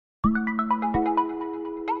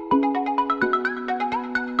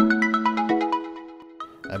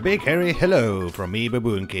A big hairy hello from me,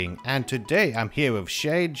 Baboon King, and today I'm here with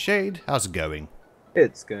Shade. Shade, how's it going?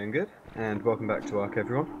 It's going good, and welcome back to Ark,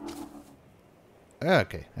 everyone.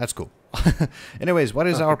 Okay, that's cool. Anyways, what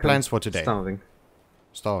is our plans for today?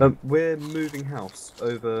 Starving. We're moving house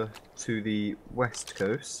over to the west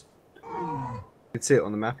coast. You can see it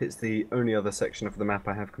on the map. It's the only other section of the map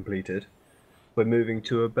I have completed. We're moving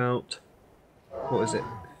to about, what is it,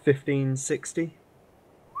 1560?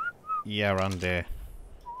 Yeah, around there.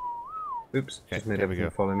 Oops, okay, just made there we everything go.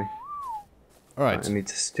 follow me. Alright. I need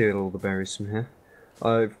to steal all the berries from here.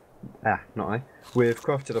 We've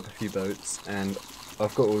crafted up a few boats, and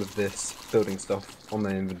I've got all of this building stuff on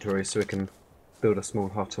my inventory so we can build a small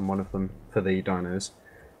hut on one of them for the dinos.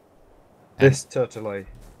 This turtle I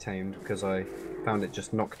tamed because I found it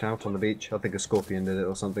just knocked out on the beach. I think a scorpion did it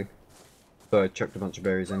or something. So I chucked a bunch of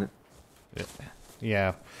berries in it.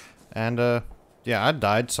 Yeah. And, yeah, I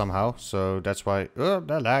died somehow, so that's why... Oh,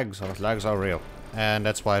 the lags are real. And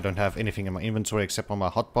that's why I don't have anything in my inventory except on my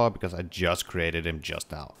hotbar, because I just created him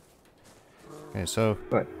just now. Okay, so...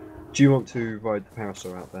 Right. Do you want to ride the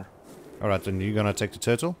parasaur out there? Alright, then you're gonna take the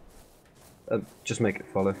turtle? Just make it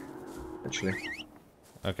follow, actually.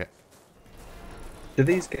 Okay. Do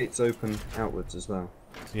these gates open outwards as well?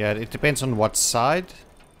 Yeah, it depends on what side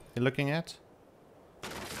you're looking at.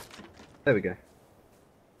 There we go.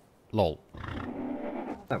 Lol.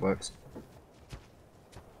 That works.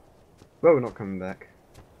 Well, we're not coming back.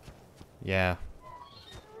 Yeah.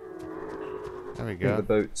 There we I think go. the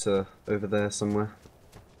boats are over there somewhere.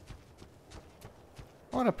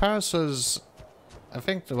 Well, the parasaurs, I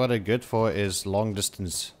think what they're good for is long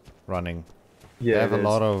distance running. Yeah, they have a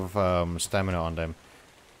lot of stamina on them.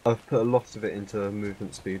 I've put a lot of it into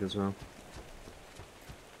movement speed as well.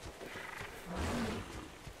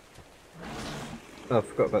 Oh, I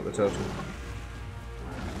forgot about the turtle.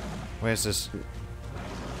 Where's this?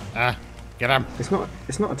 Ah, get him! It's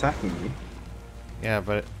not attacking me. Yeah,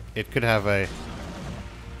 but it could have a...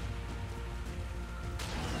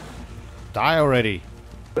 Die already!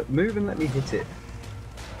 But move and let me hit it.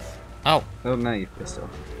 Ow! Oh, now you've pissed off.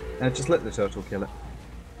 Just let the turtle kill it.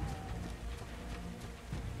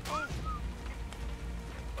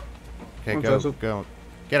 Okay, Come on, go, turtle. go.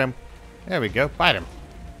 Get him. There we go. Bite him.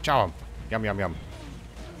 Chow him. Yum, yum, yum.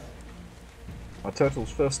 Our turtle's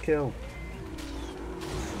first kill.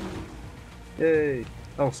 Yay!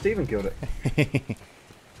 Oh, Stephen killed it.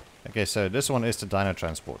 Okay, so this one is the dino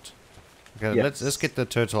transport. Okay, Yes. let's get the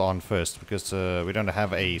turtle on first, because we don't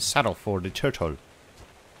have a saddle for the turtle.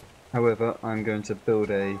 However, I'm going to build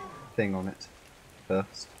a thing on it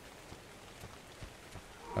first.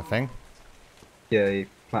 A thing? Yeah, a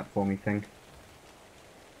platformy thing.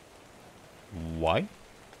 Why?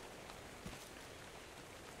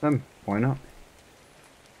 Why not?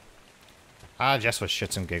 Ah, just for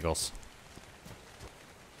shits and giggles.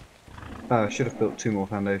 I should have built 2 more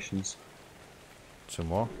foundations. 2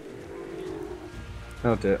 more?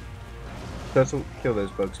 I'll do it. Turtle, kill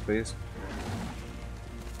those bugs, please.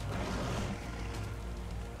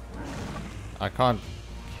 I can't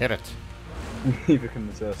hit it. You become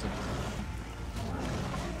the turtle.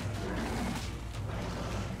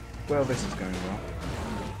 Well, this is going well.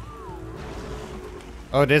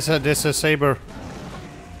 Oh, there's a saber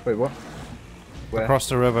Wait, what? Where? across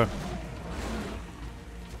the river.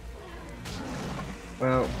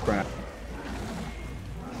 Well, crap.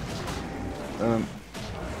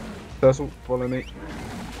 Turtle, follow me.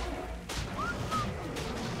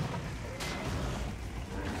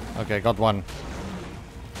 Okay, got one.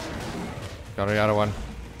 Got the other one.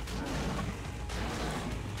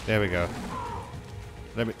 There we go.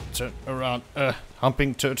 Let me turn around.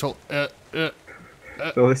 Humping turtle.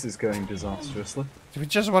 Oh, this is going disastrously. We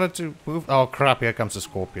just wanted to move. Oh crap! Here comes the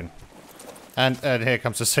scorpion, and here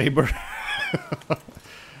comes the saber.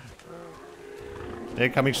 They're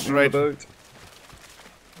coming straight. Boat.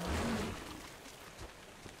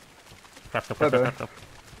 Crap, crap, crap, crap, crap.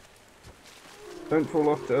 Don't fall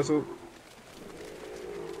off, turtle.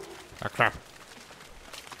 Ah, crap.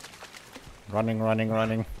 Running, running,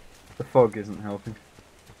 running. The fog isn't helping.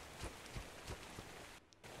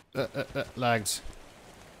 Lags.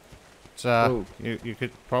 So, Oh. you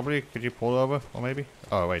could probably, could you pull over? Or maybe?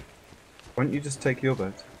 Oh, wait. Why don't you just take your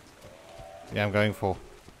boat? Yeah, I'm going for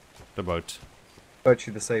the boat. Oh,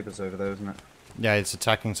 actually, the saber's over there, isn't it? Yeah, it's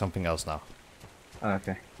attacking something else now. Oh,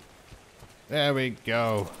 okay. There we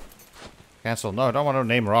go. Cancel. No, I don't want to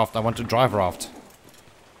name raft. I want to drive raft.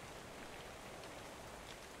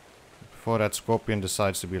 Before that scorpion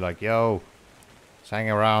decides to be like, yo, let's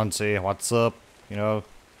hang around, see what's up. You know,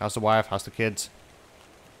 how's the wife? How's the kids?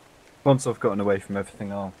 Once I've gotten away from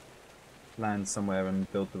everything, I'll land somewhere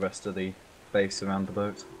and build the rest of the base around the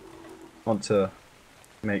boat. Want to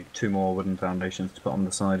make 2 more wooden foundations to put on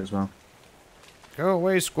the side as well. Go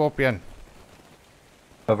away, Scorpion.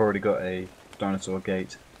 I've already got a dinosaur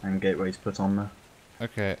gate and gateway to put on there.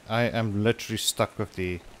 Okay, I am literally stuck with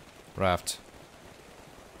the raft.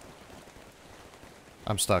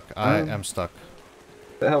 I'm stuck. I am stuck.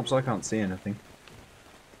 If it helps, I can't see anything.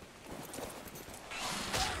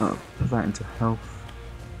 Oh, put that into health.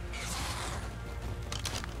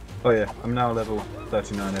 Oh yeah, I'm now level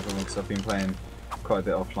 39 everyone because I've been playing quite a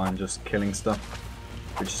bit offline just killing stuff.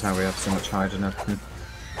 Which is how we have so much hide and everything.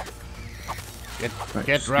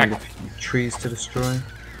 Get wrecked! Trees to destroy.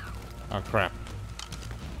 Oh crap.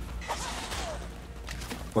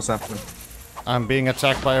 What's happening? I'm being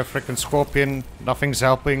attacked by a freaking scorpion. Nothing's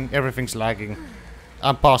helping. Everything's lagging.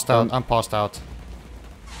 I'm passed out. I'm passed out.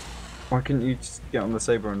 Why couldn't you just get on the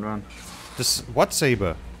saber and run? This what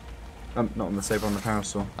saber? Not on the saber, on the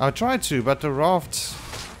parasol. I tried to, but the raft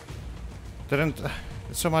didn't.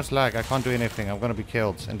 It's so much lag. I can't do anything. I'm gonna be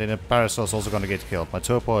killed, and then the parasol's also gonna get killed. My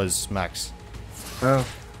torpor is max. Oh,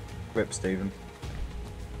 rip Stephen.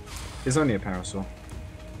 It's only a parasol.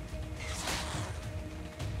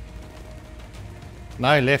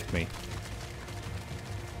 Now he left me.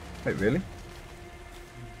 Wait, really?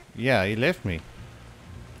 Yeah, he left me.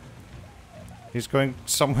 He's going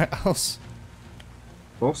somewhere else.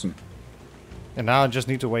 Awesome. And now I just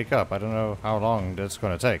need to wake up. I don't know how long that's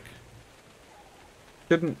gonna take.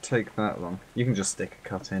 Shouldn't take that long. You can just stick a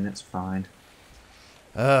cut in, it's fine.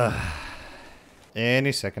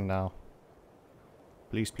 Any second now.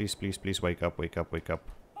 Please, please, please, please wake up, wake up, wake up.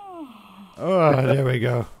 Oh, there we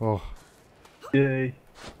go. Oh. Yay.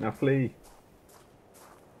 Now flee.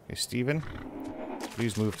 Okay, Steven.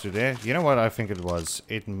 Please move to there. You know what I think it was?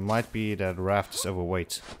 It might be that raft is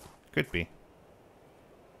overweight. Could be.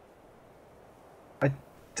 I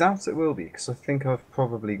doubt it will be, because I think I've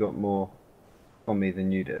probably got more on me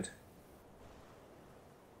than you did.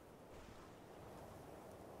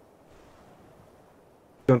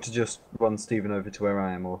 Do you want to just run Stephen over to where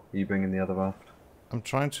I am, or are you bringing the other raft? I'm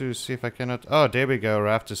trying to see if I cannot... Oh, there we go.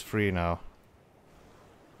 Raft is free now.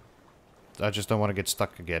 I just don't want to get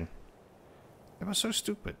stuck again. It was so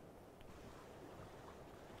stupid.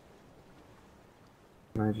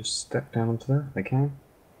 Can I just step down onto there? I can.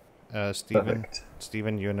 Steven. Perfect.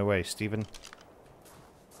 Steven, you're in the way. Steven.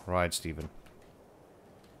 Right, Steven.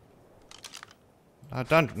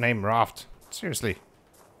 Don't name raft. Seriously.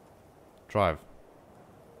 Drive.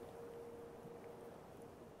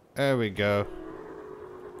 There we go.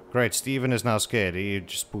 Great, Steven is now scared. He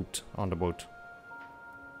just pooped on the boat.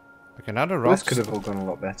 Okay, now the raft. This could have all gone a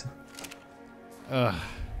lot better.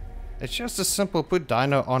 It's just a simple put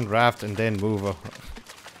dino on raft and then move.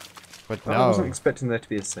 But no. I wasn't expecting there to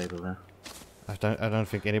be a saber there. I don't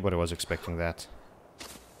think anybody was expecting that.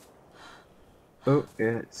 Oh,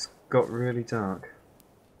 yeah, it's got really dark.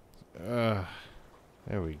 There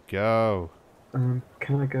we go.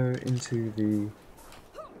 Can I go into the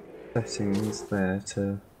settings there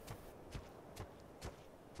to...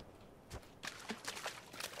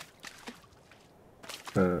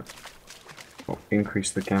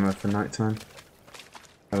 increase the gamma for nighttime?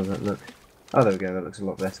 How does that look? Oh, there we go, that looks a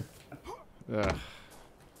lot better.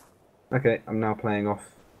 Okay, I'm now playing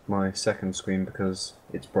off my second screen because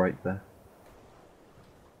it's bright there.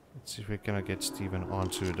 Let's see if we're gonna get Steven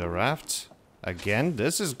onto the raft. Again,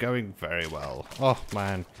 this is going very well. Oh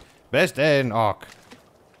man. Best day in Ark.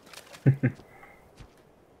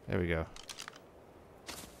 There we go.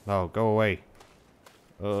 No, go away.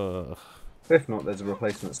 Ugh. If not, there's a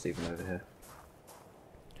replacement Stephen over here.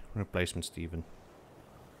 Replacement Steven.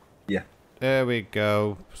 Yeah. There we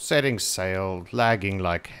go. Setting sail. Lagging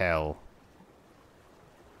like hell.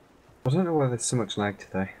 I don't know why there's so much lag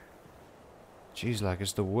today. Jeez, lag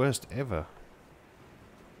is the worst ever.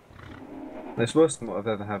 It's worse than what I've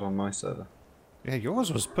ever had on my server. Yeah,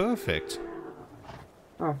 yours was perfect.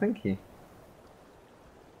 Oh, thank you.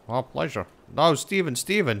 Our pleasure. No, Steven,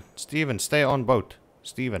 Steven. Steven, stay on boat.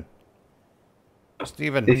 Steven.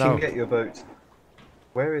 Steven, If no. you can get your boat.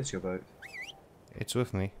 Where is your boat? It's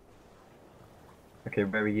with me. Okay,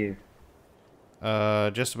 where are you?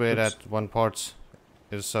 Just where Oops. that one part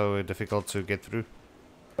is so difficult to get through.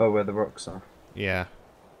 Oh, where the rocks are. Yeah.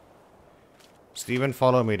 Steven,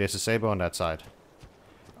 follow me. There's a saber on that side.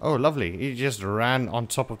 Oh, lovely. He just ran on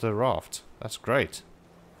top of the raft. That's great.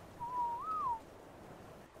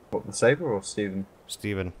 What, the saber or Stephen?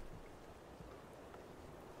 Steven.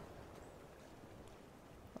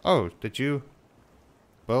 Oh, did you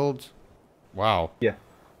build? Wow. Yeah.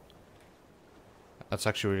 That's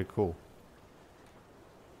actually really cool.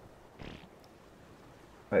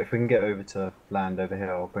 Right, if we can get over to land over here,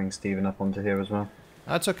 I'll bring Steven up onto here as well.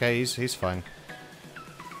 That's okay, he's fine.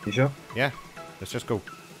 You sure? Yeah, let's just go.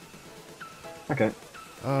 Okay.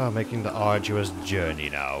 Ah, making the arduous journey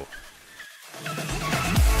now.